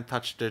who can't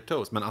touch their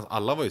toes. Men alltså,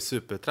 alla var ju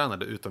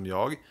supertränade utom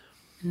jag.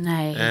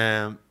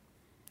 Nej.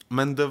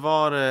 Men det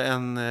var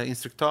en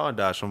instruktör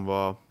där som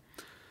var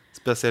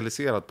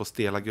specialiserad på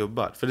stela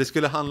gubbar. För det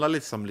skulle handla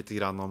liksom lite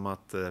grann om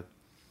att...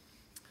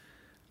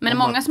 Men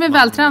många som är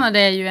vältränade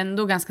är ju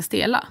ändå ganska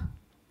stela.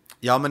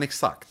 Ja, men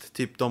exakt.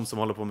 Typ de som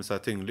håller på med så här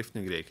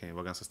tyngdlyftning och grejer kan ju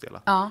vara ganska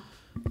stela. Ja.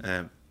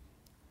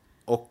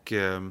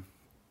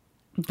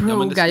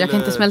 Broga, jag kan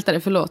inte smälta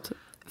det, förlåt.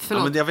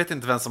 Ja, men jag vet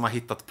inte vem som har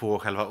hittat på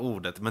själva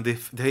ordet. Men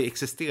det har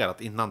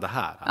existerat innan det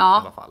här i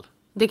alla fall.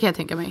 Det kan jag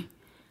tänka mig.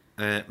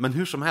 Men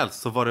hur som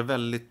helst så var det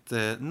väldigt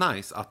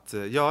nice att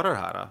göra det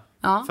här.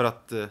 Ja. För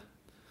att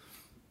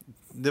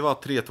det var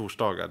 3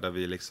 torsdagar där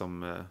vi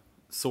liksom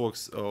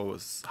sågs och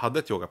hade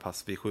ett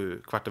yogapass vid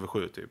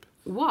 7:15 typ.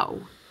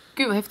 Wow,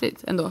 gud vad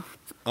häftigt ändå.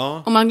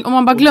 Ja. Om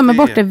man bara glömmer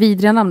bort det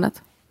vidriga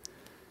namnet.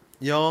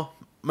 Ja,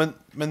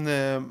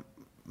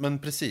 men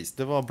precis,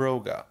 det var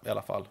Broga i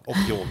alla fall. Och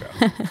yoga.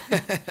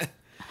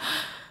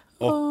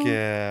 Och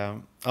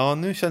ja,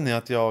 nu känner jag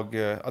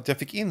att jag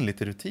fick in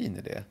lite rutin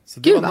i det. Så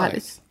det gud, var nice.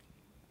 Härligt.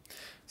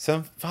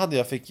 Sen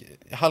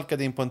jag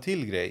halkade in på en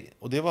till grej.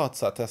 Och det var att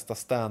så här, testa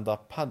stand-up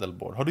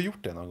paddleboard. Har du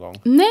gjort det någon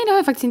gång? Nej, det har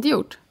jag faktiskt inte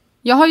gjort.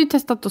 Jag har ju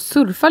testat att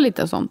surfa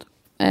lite och sånt.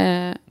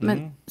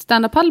 Men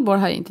stand-up paddleboard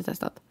har jag inte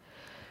testat.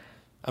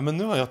 Ja, men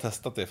nu har jag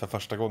testat det för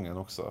första gången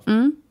också.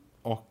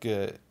 Och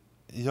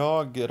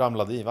Jag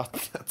ramlade i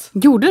vattnet.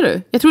 Gjorde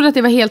du? Jag trodde att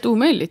det var helt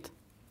omöjligt.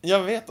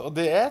 Jag vet, och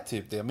det är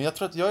typ det. Men jag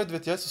tror att jag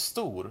är så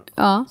stor.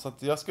 Ja. Så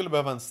att jag skulle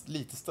behöva en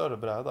lite större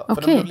bräda. Okay.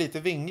 För den blev lite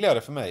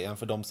vingligare för mig än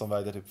för de som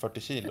vägde typ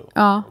 40 kilo.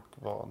 Ja.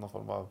 Och var någon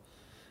form av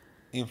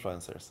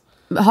influencers.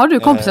 Har du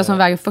kompisar som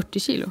väger 40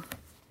 kilo?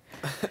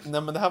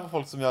 Nej, men det här var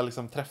folk som jag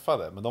liksom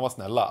träffade. Men de var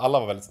snälla. Alla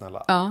var väldigt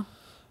snälla. Ja.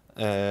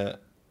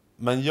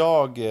 Men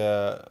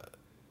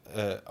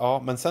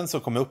men sen så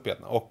kom jag upp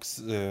igen. Och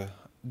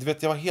du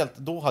vet,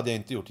 då hade jag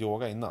inte gjort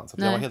yoga innan. Så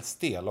jag var helt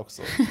stel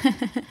också.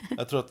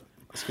 Jag tror att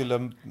jag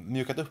skulle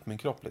mjukat upp min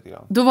kropp lite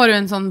grann. Då var du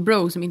en sån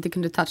bro som inte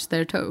kunde touch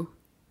their toe.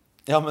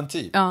 Ja, men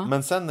typ. Ja.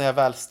 Men sen när jag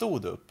väl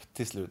stod upp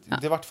till slut.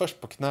 Det var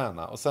först på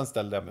knäna och sen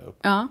ställde jag mig upp.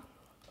 Ja.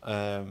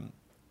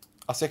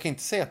 Alltså jag kan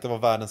inte säga att det var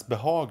världens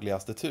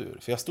behagligaste tur.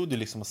 För jag stod ju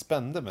liksom och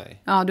spände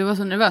mig. Ja, du var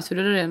så nervös för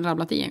du hade redan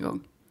ramlat i en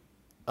gång.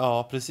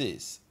 Ja,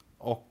 precis.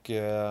 Och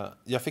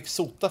jag fick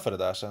sota för det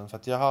där sen. För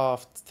att jag har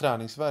haft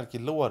träningsvärk i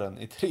låren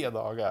i 3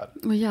 dagar.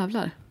 Åh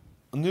jävlar.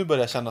 Och nu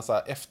börjar jag känna så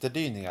här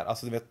efterdyningar.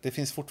 Alltså du vet, det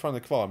finns fortfarande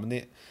kvar. Men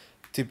det,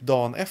 typ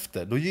dagen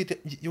efter, då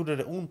gjorde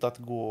det ont att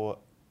gå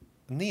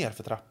ner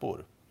för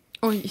trappor.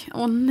 Oj,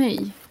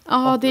 nej.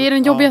 Ja, det är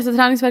den jobbigaste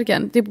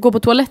träningsvärken. Typ gå på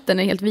toaletten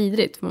är helt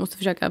vidrigt. Man måste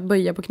försöka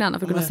böja på knäna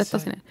för att kunna sätta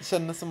sig ner. Det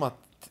kändes som att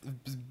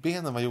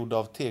benen var gjorda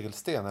av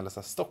tegelsten eller så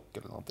här stock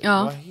eller någonting. Ja.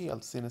 Det var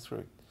helt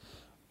sinnessjukt.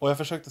 Och jag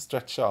försökte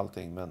stretcha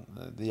allting, men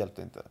det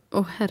hjälpte inte.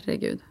 Åh,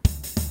 herregud.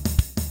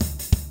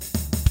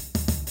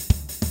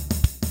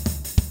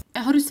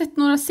 Har du sett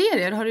några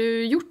serier? Har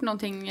du gjort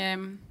någonting?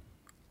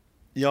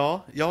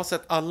 Ja, jag har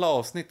sett alla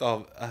avsnitt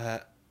av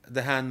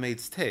The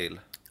Handmaid's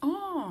Tale.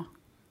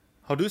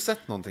 Har du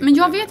sett någonting? Men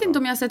jag vet inte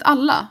om jag har sett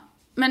alla.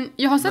 Men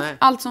jag har sett Nej.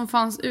 allt som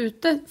fanns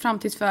ute fram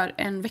tills för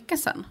en vecka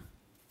sedan.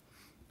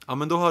 Ja,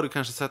 men då har du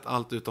kanske sett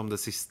allt utom det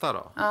sista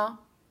då? Ja.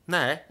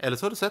 Nej, eller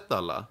så har du sett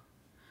alla.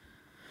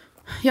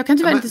 Jag kan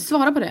tyvärr inte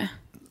svara på det.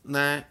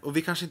 Nej, och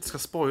vi kanske inte ska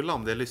spoila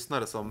om det är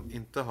lyssnare som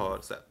inte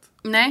har sett.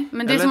 Nej,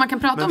 men det Eller? som man kan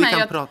prata Men om vi är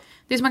ju kan att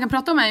det som man kan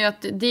prata om är ju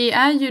att det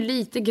är ju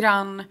lite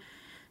grann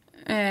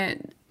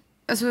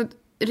alltså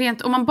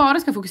rent om man bara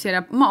ska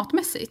fokusera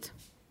matmässigt.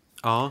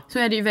 Ja. Så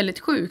är det ju väldigt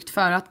sjukt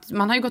för att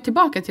man har ju gått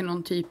tillbaka till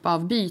någon typ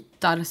av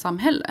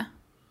bytarsamhälle.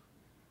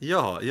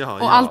 Ja.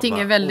 Och allting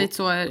är väldigt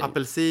så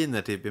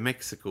apelsiner typ i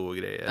Mexiko och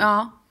grejer.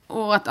 Ja,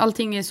 och att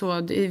allting är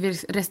så det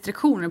är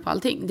restriktioner på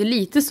allting. Det är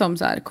lite som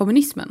så här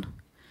kommunismen.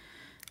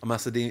 Men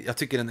alltså jag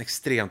tycker det är en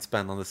extremt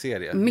spännande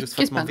serie. Mycket just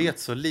för att spännande. man vet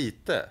så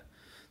lite.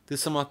 Det är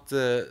som att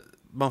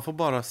man får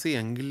bara se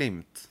en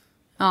glimt.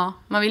 Ja,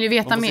 man vill ju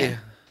veta mer.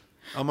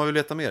 Ja, man vill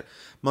veta mer.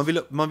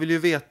 Man vill ju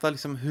veta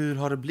liksom, hur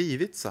har det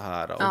blivit så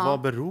här? Och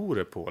vad beror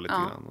det på lite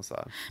grann? Och så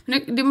här.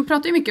 Men man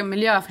pratar ju mycket om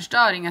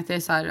miljöförstöring. Att det är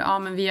så här, ja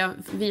men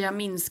vi har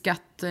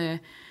minskat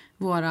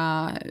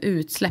våra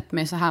utsläpp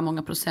med så här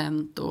många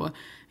procent. Och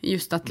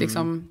just att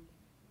liksom,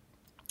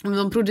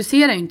 de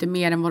producerar ju inte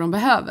mer än vad de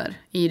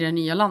behöver i det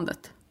nya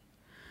landet.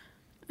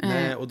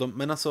 Nej,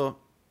 men alltså,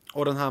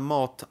 och den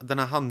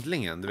här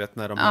handlingen, du vet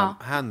när de här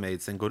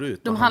handmaidsen går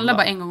ut. De handlar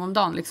bara en gång om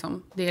dagen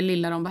liksom. Det är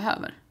lilla de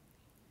behöver.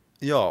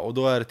 Ja, och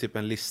då är det typ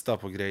en lista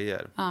på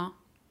grejer. Ja.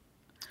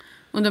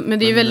 Men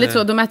det är ju väldigt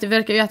så, de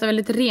verkar ju äta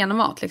väldigt ren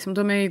mat liksom.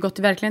 De har ju gått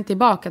verkligen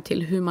tillbaka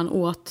till hur man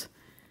åt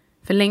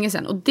för länge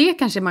sedan. Och det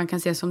kanske man kan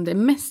se som det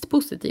mest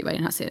positiva i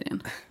den här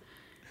serien.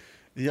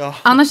 Ja.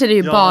 Annars är det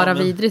ju bara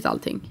vidrigt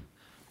allting.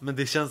 Men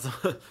det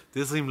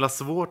är så himla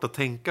svårt att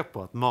tänka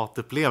på att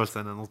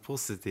matupplevelsen är något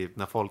positivt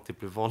när folk typ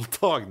blir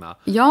våldtagna.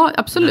 Ja,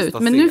 absolut.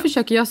 Men nu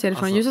försöker jag se det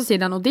från den ljusa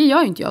sidan och det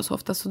gör ju inte jag så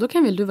ofta. Så då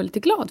kan väl du vara lite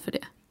glad för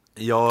det.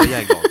 Ja,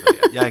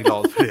 jag är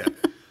glad för det.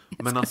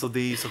 Men alltså det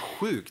är ju så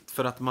sjukt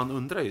för att man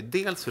undrar ju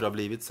dels hur det har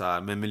blivit så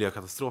här med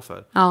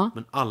miljökatastrofer. Ja.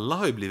 Men alla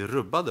har ju blivit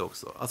rubbade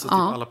också. Alltså typ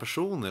alla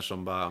personer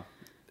som bara...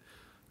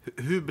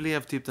 Hur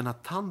blev typ den här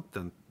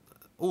tanten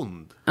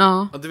ond?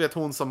 Ja. Du vet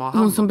hon som har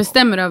hon som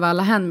bestämmer över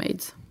alla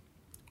handmaids.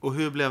 Och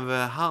hur blev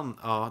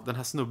den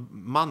här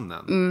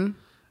snubbmannen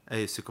är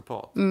ju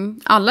psykopat.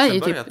 Alla är sen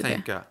ju börjar typ jag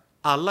tänka,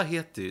 alla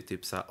heter ju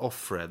typ så här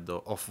Offred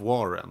och Off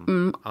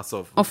Warren.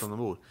 Alltså från de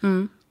ord.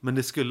 Men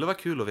det skulle vara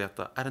kul att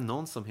veta, är det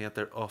någon som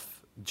heter Off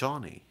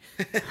Johnny?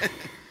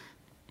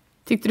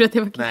 Tyckte du att det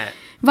var kul? Nej.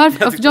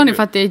 Varför Off Johnny?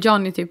 För att det är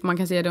Johnny typ man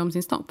kan säga det om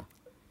sin snopp.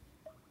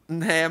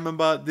 Nej, men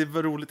bara det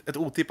var roligt, ett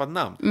otippat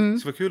namn. Det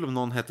skulle vara kul om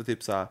någon hette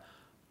typ så här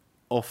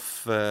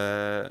Off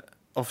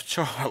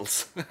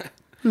Charles.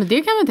 Men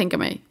det kan man tänka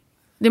mig.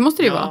 Det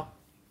måste det ju vara.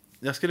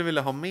 Jag skulle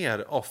vilja ha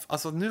mer off.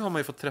 Alltså nu har man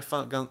ju fått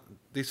träffa,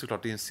 det är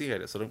såklart det är en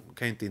serie så de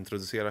kan ju inte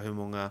introducera hur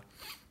många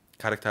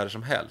karaktärer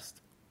som helst.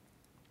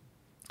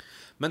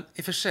 Men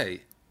i och för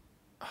sig,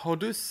 har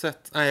du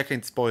sett, nej jag kan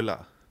inte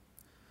spoila.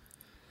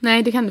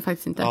 Nej, det kan du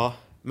faktiskt inte. Ja,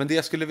 men det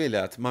jag skulle vilja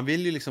är att man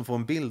vill ju liksom få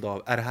en bild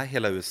av, är det här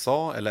hela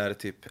USA eller är det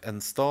typ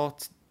en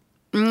stat?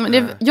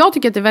 Jag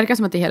tycker att det verkar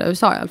som att det är hela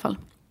USA i alla fall.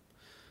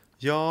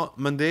 Ja,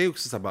 men det är ju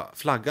också så här bara,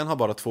 flaggan har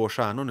bara 2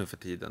 stjärnor nu för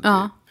tiden.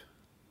 Ja. Typ.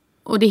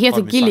 Och det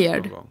heter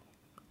Gilead.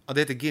 Ja, det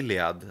heter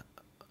Gilead.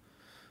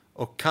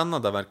 Och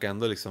Kanada verkar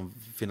ändå liksom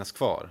finnas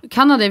kvar.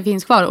 Kanada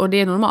finns kvar och det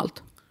är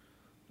normalt.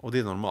 Och det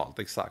är normalt,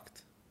 exakt.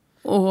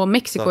 Och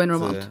Mexiko är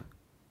normalt.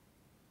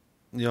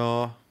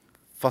 Ja,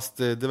 fast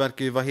det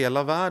verkar ju vara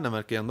hela världen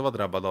verkar ju ändå vara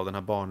drabbad av den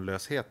här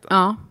barnlösheten.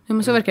 Ja,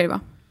 men så verkar det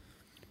vara.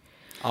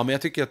 Ja, men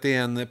jag tycker att det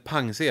är en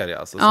pangserie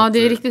alltså. Ja, så det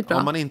är riktigt bra.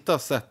 Om man inte har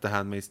sett The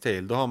Handmaid's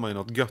Tale, då har man ju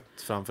något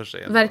gött framför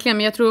sig. Verkligen,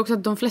 men jag tror också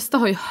att de flesta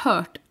har ju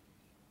hört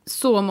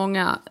så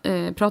många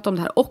prata om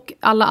det här. Och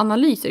alla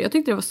analyser. Jag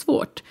tyckte det var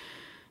svårt.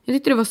 Jag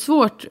tyckte det var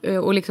svårt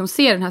att liksom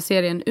se den här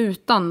serien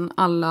utan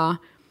alla...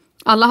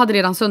 Alla hade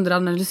redan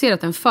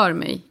sönderanalyserat den för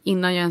mig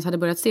innan jag ens hade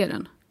börjat se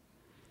den.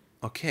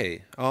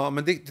 Okej. Ja,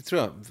 men det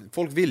tror jag.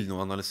 Folk vill nog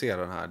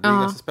analysera den här. Det är en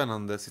ganska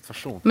spännande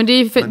situation. Men det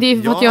är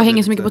för att jag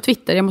hänger så mycket på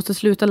Twitter. Jag måste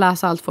sluta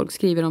läsa allt folk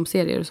skriver om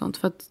serier och sånt.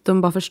 För att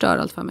de bara förstör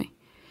allt för mig.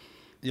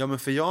 Ja, men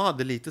för jag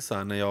hade lite så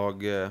här när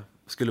jag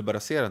skulle börja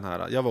se den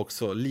här. Jag var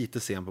också lite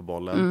sen på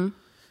bollen.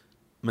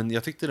 Men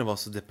jag tyckte det var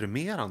så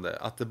deprimerande.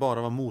 Att det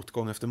bara var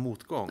motgång efter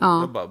motgång.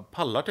 Jag bara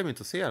pallar till mig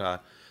inte att se det här.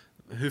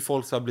 Hur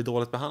folk så här blir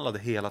dåligt behandlade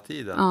hela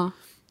tiden.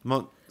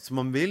 Så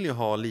man vill ju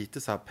ha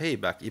lite så här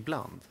payback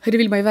ibland. Det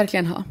vill man ju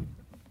verkligen ha.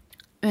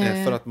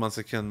 För att man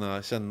ska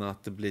kunna känna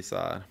att det blir så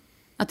här...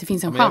 Att det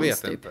finns en chans, jag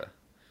vet typ. Inte.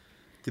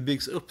 Det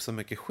byggs upp så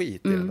mycket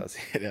skit i den där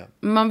serien.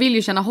 Man vill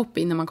ju känna hopp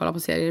innan man kollar på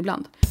serier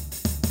ibland.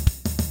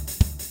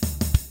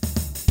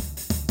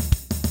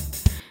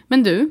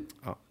 Men du,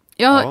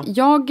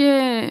 jag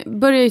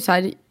börjar ju så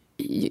här...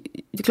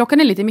 Klockan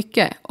är lite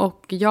mycket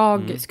och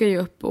jag ska ju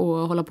upp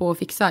och hålla på och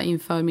fixa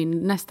inför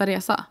min nästa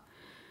resa.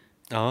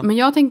 Ja. Men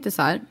jag tänkte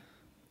så här,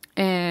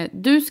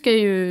 du ska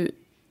ju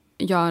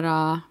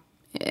göra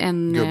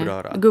en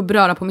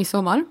gubbröra på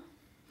midsommar.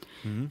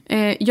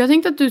 Jag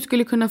tänkte att du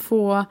skulle kunna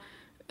få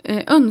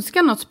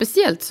önska något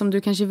speciellt som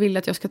du kanske vill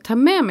att jag ska ta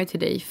med mig till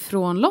dig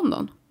från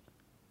London.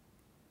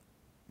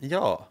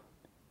 Ja.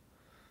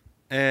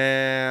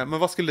 Men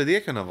vad skulle det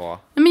kunna vara?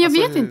 Nej, men jag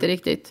vet inte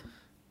riktigt.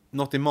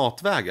 Något i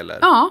matväg eller?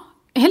 Ja,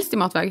 helst i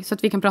matväg så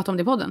att vi kan prata om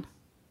det i podden.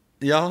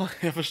 Ja,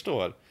 jag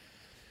förstår.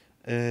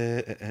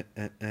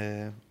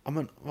 Ja,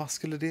 men vad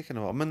skulle det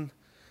kunna vara? Men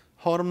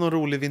har de någon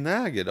rolig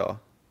vinäger då?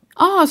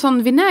 Ja,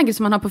 sån vinäger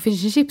som man har på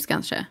fish and chips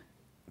kanske.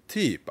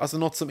 Typ, alltså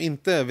något som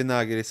inte är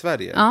vinäger i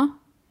Sverige.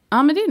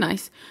 Ja, men det är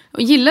nice.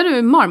 Och gillar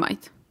du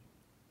Marmite?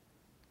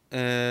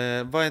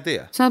 Vad är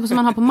det? Så här som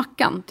man har på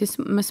mackan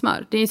med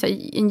smör. Det är så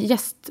här en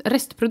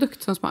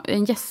restprodukt som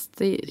en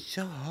jäst.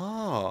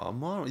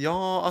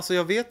 Ja, alltså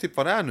jag vet typ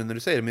vad det är nu när du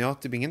säger det, men jag har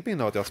typ ingen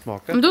minne av att jag har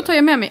smakat. Men då tar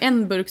jag med mig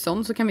en burk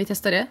sån så kan vi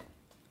testa det.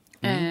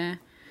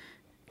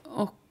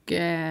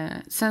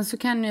 Sen så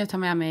kan jag ta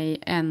med mig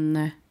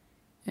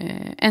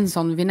en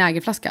sån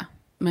vinägerflaska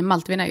med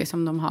maltvinäger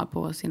som de har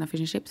på sina fish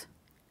and chips.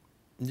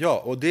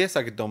 Ja, och det är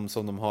säkert de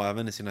som de har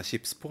även i sina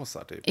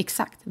chipspåsar typ.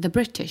 Exakt, the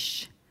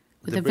British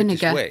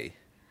way.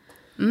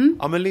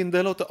 Ja, men Linda,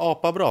 det låter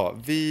apa bra.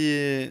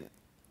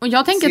 Och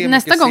jag tänker att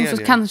nästa gång så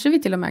kanske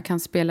vi till och med kan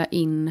spela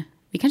in.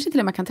 Vi kanske till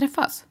och med kan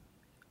träffas.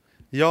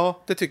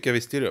 Ja, det tycker jag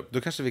vi styr upp.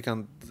 Då kanske vi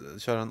kan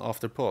köra en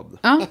afterpod.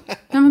 Ja,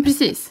 men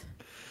precis.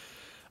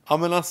 Ja,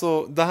 men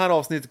alltså, det här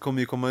avsnittet kommer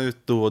ju komma ut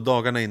då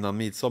dagarna innan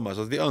midsommar.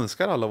 Så att vi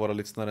önskar alla våra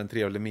lyssnare en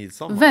trevlig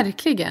midsommar.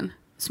 Verkligen.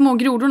 Små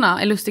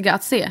grodorna är lustiga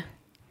att se.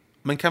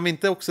 Men kan vi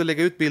inte också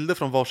lägga ut bilder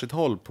från varsitt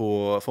håll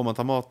på Får man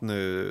ta mat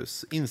nu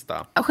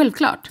Insta? Ja,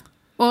 självklart.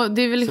 Och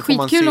det är väl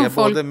skitkul om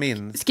folk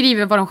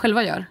skriver vad de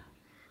själva gör.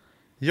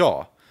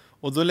 Ja,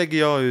 och då lägger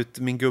jag ut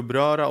min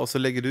gubbröra och så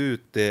lägger du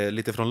ut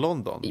lite från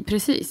London.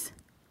 Precis.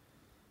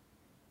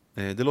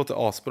 Det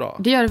låter asbra.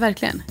 Det gör det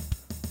verkligen.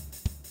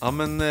 Ja,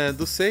 men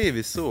då säger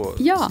vi så.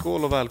 Ja.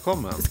 Skål och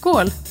välkommen.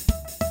 Skål.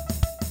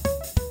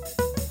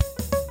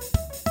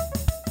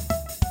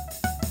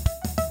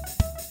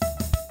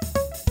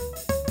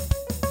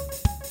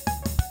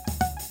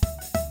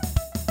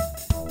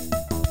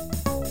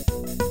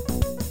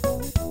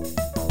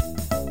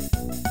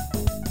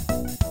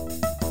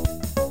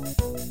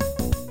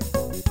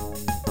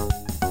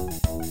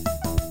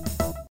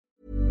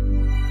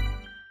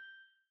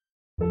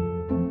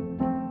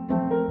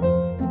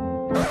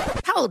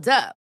 Hold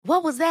up.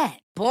 What was that?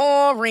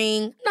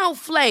 Boring. No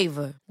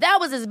flavor. That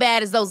was as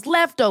bad as those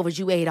leftovers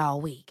you ate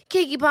all week.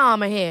 Keke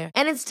Palmer here,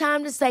 and it's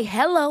time to say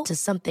hello to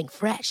something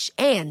fresh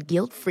and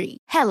guilt-free.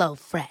 Hello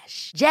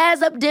Fresh.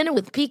 Jazz up dinner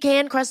with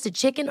pecan-crusted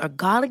chicken or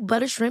garlic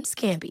butter shrimp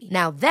scampi.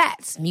 Now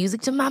that's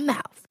music to my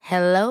mouth.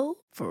 Hello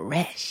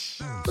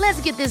Fresh.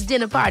 Let's get this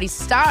dinner party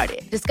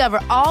started. Discover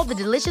all the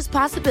delicious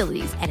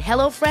possibilities at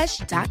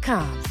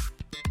hellofresh.com.